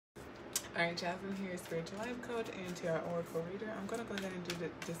Alright, Jasmine here, Spiritual Life Coach and Tarot Oracle Reader. I'm going to go ahead and do the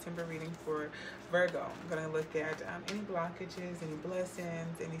December reading for Virgo. I'm going to look at any blockages, any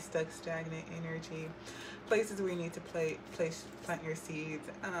blessings, any stuck, stagnant energy, places where you need to plant your seeds.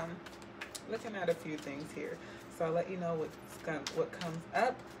 Looking at a few things here. So I'll let you know what comes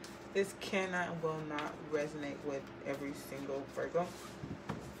up. This cannot and will not resonate with every single Virgo.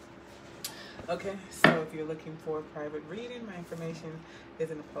 Okay, so if you're looking for a private reading, my information is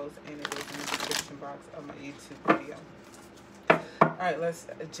in the post and it is in the description box of my YouTube video. Alright, let's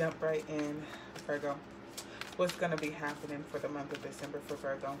jump right in, Virgo. What's going to be happening for the month of December for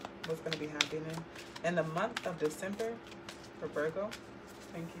Virgo? What's going to be happening in the month of December for Virgo?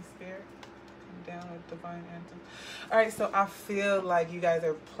 Thank you, Spirit. Come down with divine answer. Alright, so I feel like you guys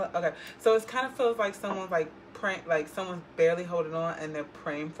are... okay, so it kind of feels like someone's like praying, like someone's barely holding on and they're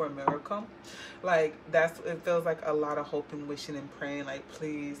praying for a miracle. Like it feels like a lot of hope and wishing and praying, like,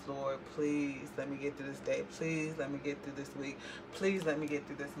 please Lord, please let me get through this day, please let me get through this week, please let me get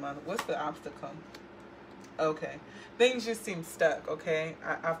through this month. What's the obstacle? Okay, things just seem stuck. Okay,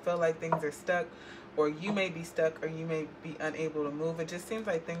 I feel like things are stuck, or you may be stuck, or you may be unable to move. It just seems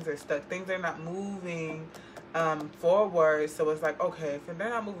like things are stuck, things are not moving forward. So it's like, okay, if they're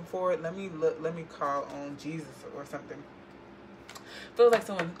not moving forward, let me call on Jesus or something. Feels like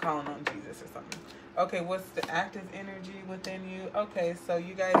someone's calling on Jesus or something. Okay, what's the active energy within you? Okay, so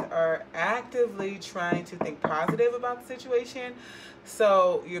you guys are actively trying to think positive about the situation.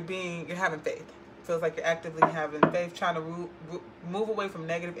 So you're having faith. Feels like you're actively having faith, trying to move away from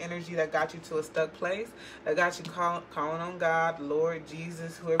negative energy that got you to a stuck place, that got you calling on God, Lord,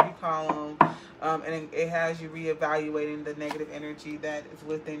 Jesus, whoever you call on, and it has you reevaluating the negative energy that is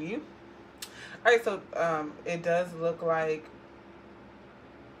within you. All right, so it does look like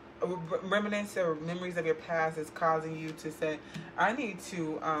reminiscence or memories of your past is causing you to say, I need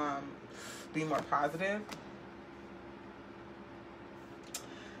to be more positive.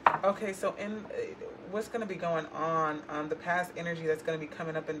 Okay, so what's going to be going on, the past energy that's going to be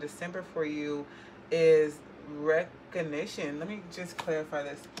coming up in December for you is recognition. Let me just clarify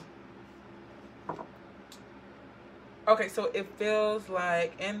this. Okay, so it feels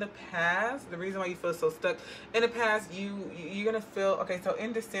like in the past, the reason why you feel so stuck, in the past, you're going to feel, okay, so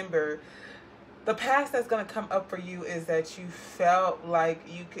in December, the past that's going to come up for you is that you felt like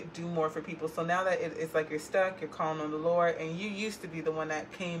you could do more for people. So now that it's like you're stuck, you're calling on the Lord, and you used to be the one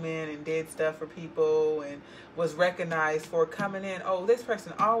that came in and did stuff for people and was recognized for coming in. Oh, this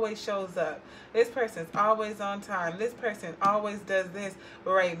person always shows up. This person's always on time. This person always does this.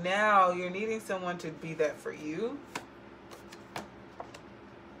 But right now, you're needing someone to be that for you.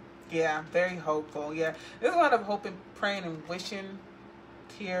 Yeah, very hopeful. Yeah, there's a lot of hope and praying and wishing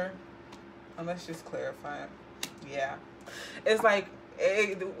here. And let's just clarify it. Yeah, it's like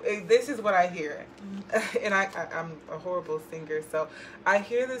this is what I hear, and I'm a horrible singer, so I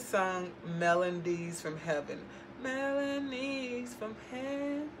hear the song "Melodies from Heaven." Melodies from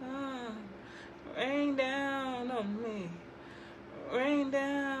heaven, rain down on me, rain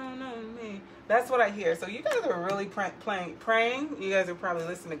down on me. That's what I hear. So you guys are really praying. You guys are probably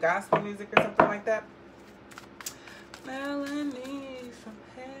listening to gospel music or something like that. Melodies from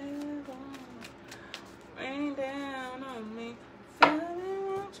heaven, rain down on me.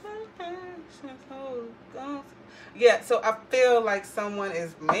 Yeah, so I feel like someone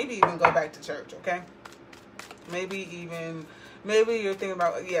is maybe even go back to church, okay? Maybe you're thinking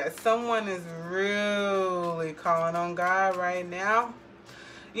about, yeah, someone is really calling on God right now.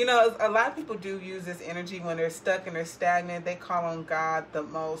 You know, a lot of people do use this energy when they're stuck and they're stagnant. They call on God the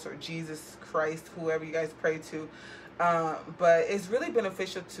most, or Jesus Christ, whoever you guys pray to. But it's really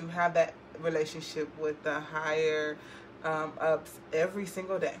beneficial to have that relationship with the higher ups every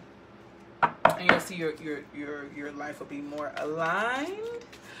single day, and you'll see your life will be more aligned.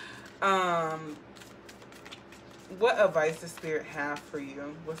 What advice does Spirit have for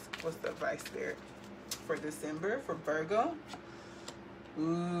you? What's the advice, Spirit, for December for Virgo?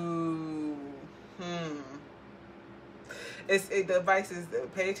 Ooh, the advice is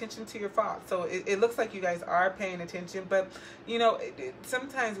pay attention to your thoughts. So it looks like you guys are paying attention, but you know,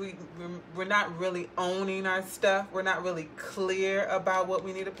 sometimes we're not really owning our stuff. We're not really clear about what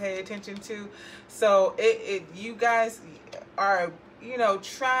we need to pay attention to. So you guys are, you know,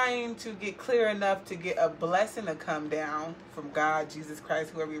 trying to get clear enough to get a blessing to come down from God, Jesus Christ,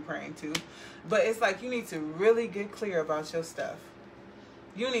 whoever you're praying to. But it's like you need to really get clear about your stuff.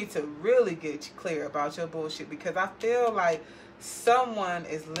 You need to really get clear about your bullshit, because I feel like someone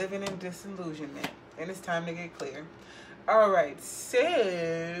is living in disillusionment and it's time to get clear. All right, so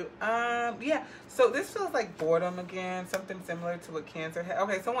yeah, so this feels like boredom again, something similar to what Cancer had.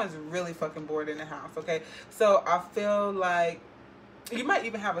 Okay, someone's really fucking bored in the house. Okay, so I feel like you might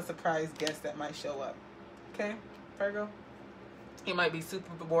even have a surprise guest that might show up. Okay, Virgo, you might be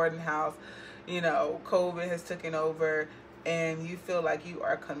super bored in the house. You know, COVID has taken over, and you feel like you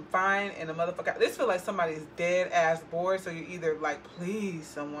are confined in a motherfucker. This feel like somebody's dead ass bored. So you're either like, please,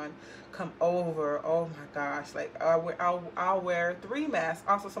 someone come over. Oh my gosh, like I'll wear 3 masks.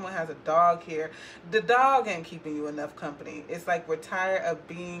 Also, someone has a dog here. The dog ain't keeping you enough company. It's like we're tired of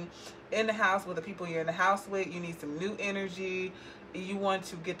being in the house with the people you're in the house with. You need some new energy. You want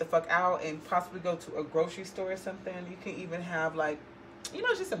to get the fuck out and possibly go to a grocery store or something. You can even have like, you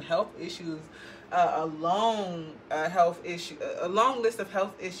know, just some health issues, a long list of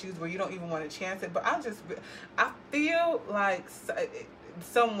health issues where you don't even want to chance it. But I feel like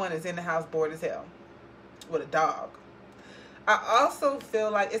someone is in the house bored as hell with a dog. I also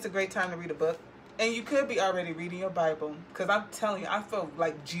feel like it's a great time to read a book. And you could be already reading your Bible. Because I'm telling you, I feel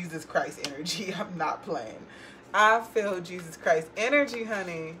like Jesus Christ energy. I'm not playing. I feel Jesus Christ energy,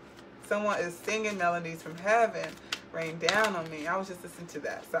 honey. Someone is singing melodies from heaven. Rain down on me. I was just listening to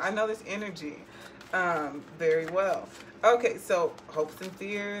that. So I know this energy very well. Okay, so hopes and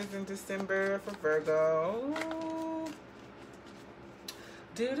fears in December for Virgo.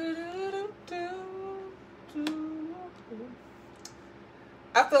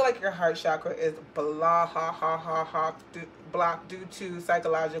 I feel like your heart chakra is blocked due to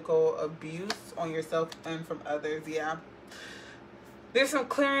psychological abuse on yourself and from others. Yeah. There's some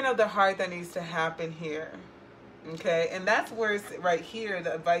clearing of the heart that needs to happen here. Okay, and that's where it's right here.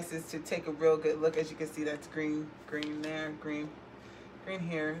 The advice is to take a real good look. As you can see, that's green there, green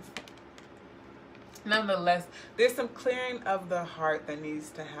here. Nonetheless, there's some clearing of the heart that needs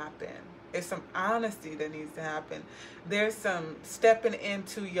to happen. There's some honesty that needs to happen. There's some stepping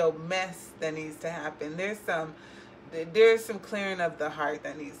into your mess that needs to happen. There's some clearing of the heart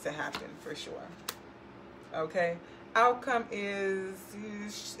that needs to happen for sure. Okay. Outcome is,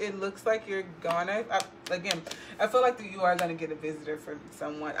 it looks like you're gonna, again, I feel like that you are gonna get a visitor from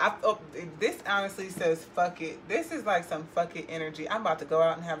someone. This honestly says fuck it. This is like some fuck it energy. I'm about to go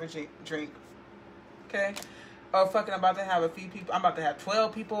out and have a drink. Okay? Or fucking I'm about to have a few people. I'm about to have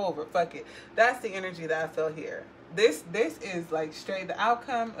 12 people over. Fuck it. That's the energy that I feel here. This is like straight, the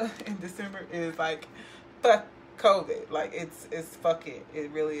outcome in December is like fuck COVID. Like it's fuck it.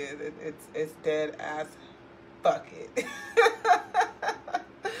 It really is. It's dead ass fuck it.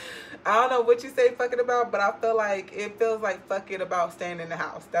 I don't know what you say fuck it about, but I feel like it feels like fuck it about staying in the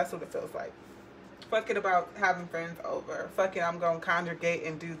house. That's what it feels like. Fuck it about having friends over. Fuck it, I'm going to congregate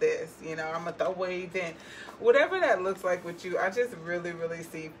and do this. You know, I'm going to throw away event. Whatever that looks like with you, I just really, really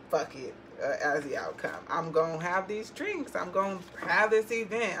see fuck it as the outcome. I'm going to have these drinks. I'm going to have this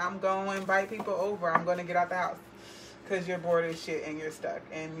event. I'm going to invite people over. I'm going to get out the house. Because you're bored as shit and you're stuck.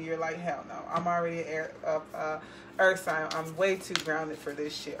 And you're like, hell no. I'm already earth sign. I'm way too grounded for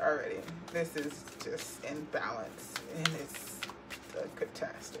this shit already. This is just imbalance. And it's a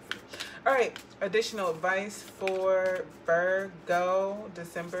catastrophe. All right. Additional advice for Virgo.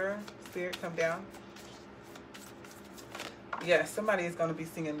 December. Spirit, come down. Yes, somebody is going to be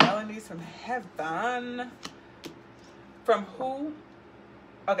singing melodies from heaven. From who?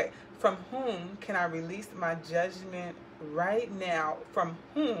 Okay. From whom can I release my judgment right now? From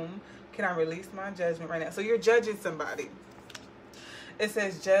whom can I release my judgment right now? So you're judging somebody. It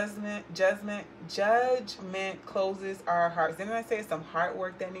says judgment closes our hearts. Didn't I say some heart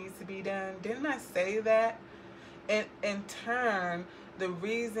work that needs to be done? Didn't I say that? And in turn, the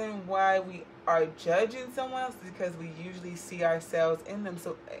reason why we are judging someone else is because we usually see ourselves in them.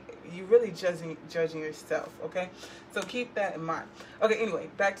 So you're really judging yourself, okay? So keep that in mind. Okay, anyway,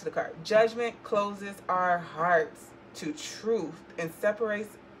 back to the card. Judgment closes our hearts to truth and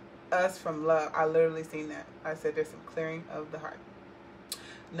separates us from love. I literally seen that. I said there's some clearing of the heart.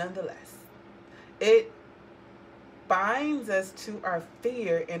 Nonetheless, it binds us to our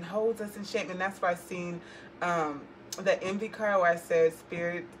fear and holds us in shame. And that's why I seen the envy card where I said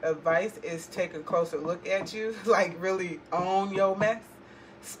spirit advice is take a closer look at you. Like really own your mess.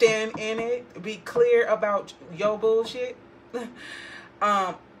 Stand in it. Be clear about your bullshit.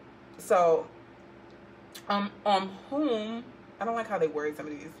 So on whom, I don't like how they word some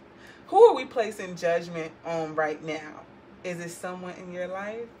of these. Who are we placing judgment on right now? Is it someone in your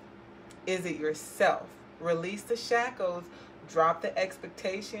life? Is it yourself? Release the shackles, drop the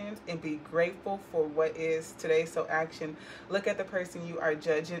expectations, and be grateful for what is today. So action. Look at the person you are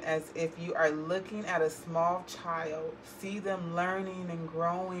judging as if you are looking at a small child. See them learning and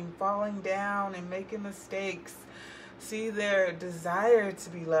growing, falling down and making mistakes. See their desire to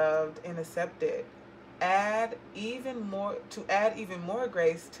be loved and accepted. Add even more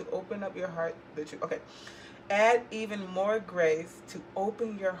grace to open up your heart. Okay. Add even more grace to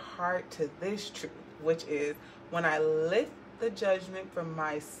open your heart to this truth, which is when I lift the judgment from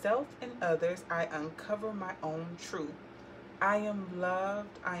myself and others, I uncover my own truth. I am loved,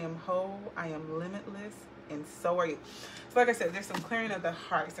 I am whole, I am limitless, and so are you. So like I said, there's some clearing of the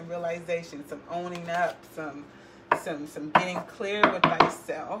heart, some realization, some owning up, some getting clear with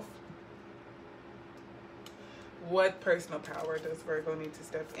thyself. What personal power does Virgo need to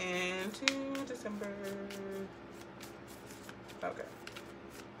step into December? Okay.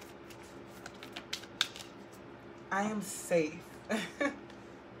 I am safe.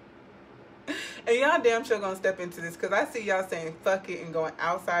 And y'all damn sure gonna step into this, because I see y'all saying fuck it and going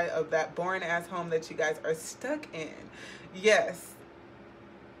outside of that boring ass home that you guys are stuck in. Yes.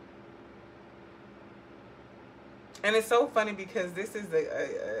 And it's so funny because this is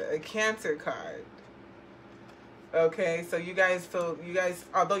a Cancer card. Okay, so you guys,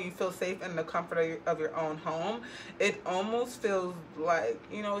 although you feel safe in the comfort of your own home, it almost feels like,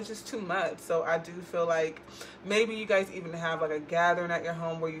 you know, it's just too much. So I do feel like maybe you guys even have like a gathering at your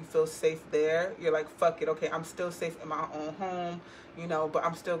home where you feel safe there. You're like, fuck it, okay, I'm still safe in my own home, you know, but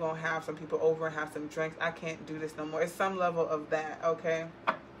I'm still gonna have some people over and have some drinks. I can't do this no more. It's some level of that, okay?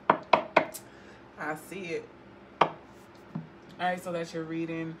 I see it. All right, so that's your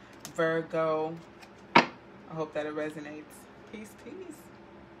reading, Virgo. I hope that it resonates. Peace, peace.